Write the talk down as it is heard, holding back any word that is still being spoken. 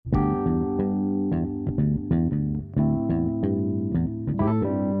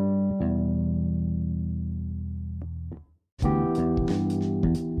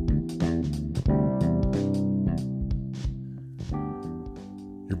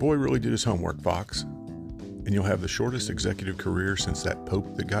boy really did his homework, Fox, and you'll have the shortest executive career since that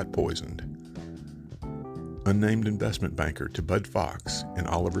Pope that got poisoned. Unnamed investment banker to Bud Fox in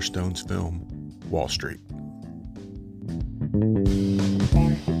Oliver Stone's film, Wall Street.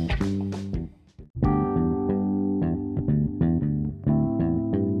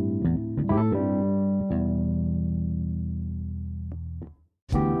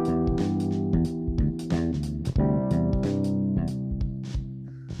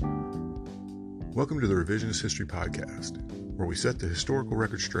 Welcome to the Revisionist History Podcast, where we set the historical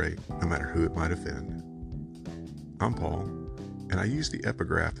record straight, no matter who it might offend. I'm Paul, and I use the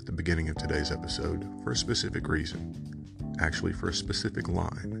epigraph at the beginning of today's episode for a specific reason. Actually, for a specific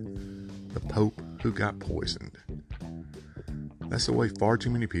line. The Pope who got poisoned. That's the way far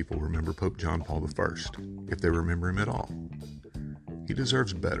too many people remember Pope John Paul I, if they remember him at all. He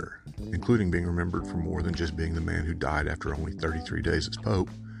deserves better, including being remembered for more than just being the man who died after only 33 days as Pope,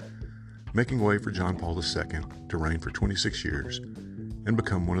 making way for John Paul II to reign for 26 years and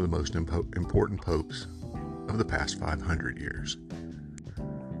become one of the most important popes of the past 500 years.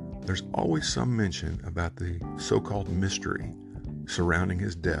 There's always some mention about the so-called mystery surrounding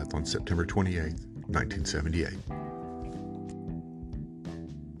his death on September 28, 1978.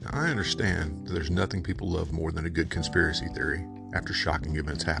 Now, I understand that there's nothing people love more than a good conspiracy theory after shocking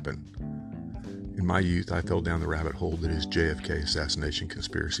events happen. In my youth, I fell down the rabbit hole that is JFK assassination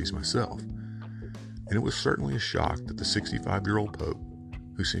conspiracies myself, and it was certainly a shock that the 65-year-old Pope,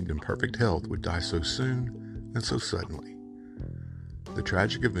 who seemed in perfect health, would die so soon and so suddenly. The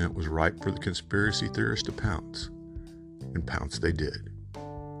tragic event was ripe for the conspiracy theorists to pounce, and pounce they did.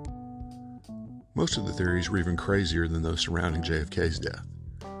 Most of the theories were even crazier than those surrounding JFK's death,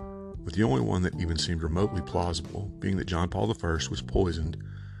 with the only one that even seemed remotely plausible being that John Paul I was poisoned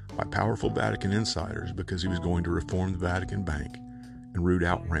by powerful Vatican insiders because he was going to reform the Vatican Bank and root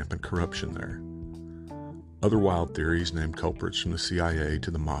out rampant corruption there. Other wild theories named culprits from the CIA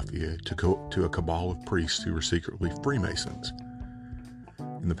to the Mafia to a cabal of priests who were secretly Freemasons.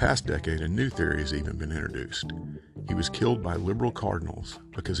 In the past decade, a new theory has even been introduced. He was killed by liberal cardinals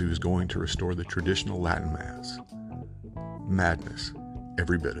because he was going to restore the traditional Latin Mass. Madness,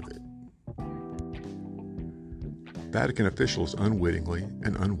 every bit of it. Vatican officials unwittingly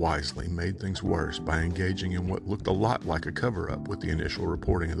and unwisely made things worse by engaging in what looked a lot like a cover-up with the initial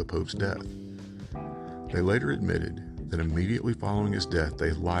reporting of the Pope's death. They later admitted that immediately following his death they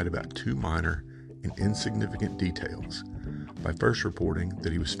had lied about two minor and insignificant details by first reporting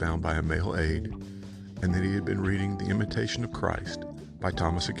that he was found by a male aide and that he had been reading The Imitation of Christ by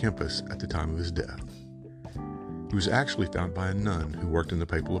Thomas à Kempis at the time of his death. He was actually found by a nun who worked in the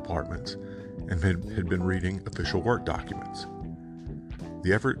papal apartments and had been reading official work documents.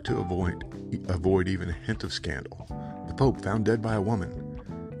 The effort to avoid even a hint of scandal, the Pope found dead by a woman,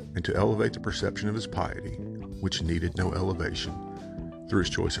 and to elevate the perception of his piety, which needed no elevation, through his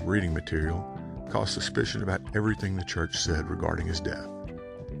choice of reading material, caused suspicion about everything the Church said regarding his death.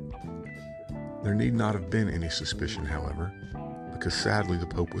 There need not have been any suspicion, however, because sadly the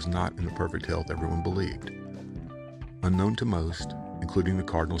Pope was not in the perfect health everyone believed. Unknown to most, including the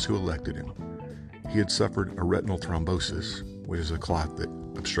cardinals who elected him, he had suffered a retinal thrombosis, which is a clot that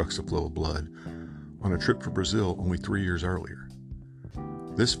obstructs the flow of blood, on a trip to Brazil only 3 years earlier.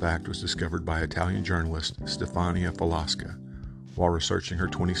 This fact was discovered by Italian journalist Stefania Falasca while researching her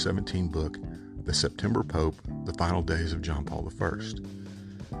 2017 book, The September Pope, The Final Days of John Paul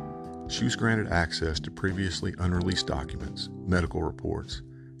I. She was granted access to previously unreleased documents, medical reports,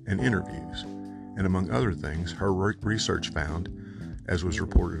 and interviews, and among other things, her research found, as was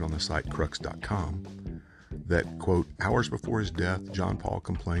reported on the site crux.com, that, quote, hours before his death, John Paul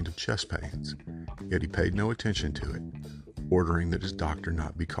complained of chest pains, yet he paid no attention to it, ordering that his doctor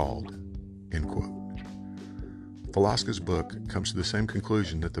not be called, end quote. Falasca's book comes to the same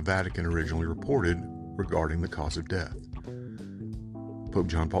conclusion that the Vatican originally reported regarding the cause of death. Pope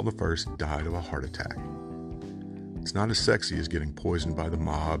John Paul I died of a heart attack. It's not as sexy as getting poisoned by the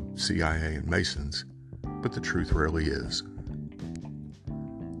mob, CIA, and Masons, but the truth rarely is.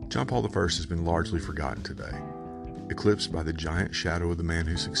 John Paul I has been largely forgotten today, eclipsed by the giant shadow of the man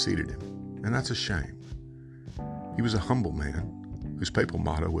who succeeded him, and that's a shame. He was a humble man whose papal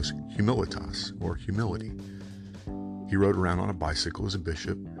motto was humilitas, or humility. He rode around on a bicycle as a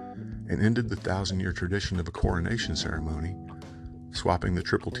bishop and ended the 1,000-year tradition of a coronation ceremony, swapping the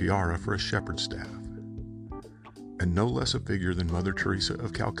triple tiara for a shepherd's staff. And no less a figure than Mother Teresa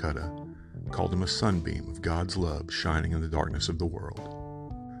of Calcutta called him a sunbeam of God's love shining in the darkness of the world.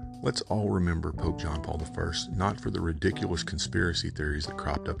 Let's all remember Pope John Paul I, not for the ridiculous conspiracy theories that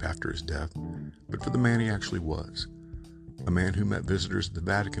cropped up after his death, but for the man he actually was, a man who met visitors at the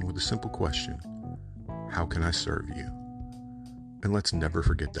Vatican with a simple question: how can I serve you? And let's never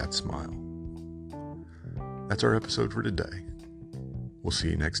forget that smile. That's our episode for today. We'll see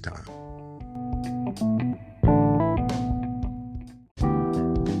you next time.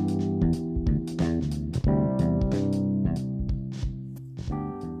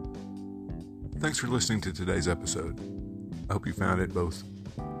 Thanks for listening to today's episode. I hope you found it both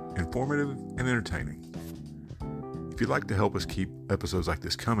informative and entertaining. If you'd like to help us keep episodes like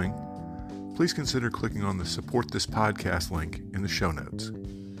this coming, please consider clicking on the Support This Podcast link in the show notes.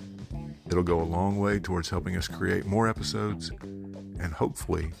 It'll go a long way towards helping us create more episodes and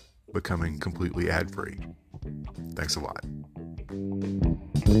hopefully becoming completely ad-free. Thanks a lot.